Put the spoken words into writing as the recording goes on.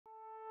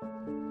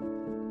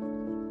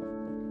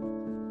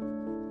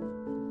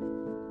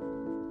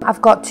I've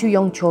got 2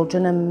 young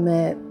children and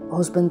my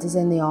husband is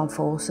in the armed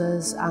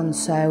forces, and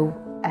so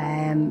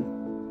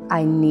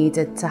I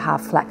needed to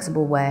have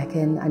flexible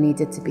working. I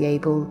needed to be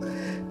able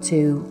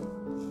to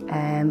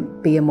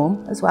be a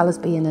mum as well as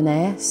being a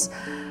nurse,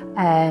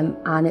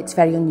 and it's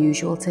very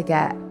unusual to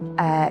get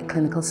a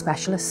clinical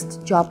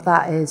specialist job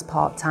that is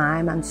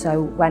part-time, and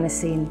so when I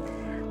seen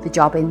the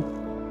job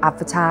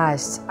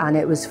advertised, and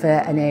it was for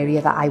an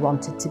area that I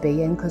wanted to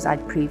be in because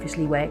I'd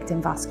previously worked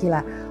in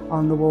vascular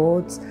on the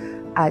wards,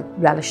 I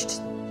relished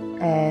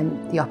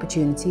the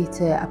opportunity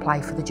to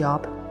apply for the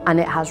job, and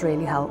it has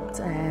really helped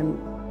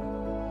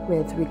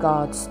with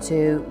regards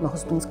to my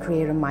husband's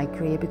career and my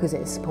career, because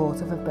it is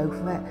supportive of both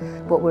of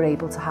it, but we're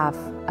able to have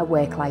a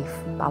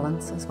work-life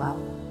balance as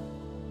well.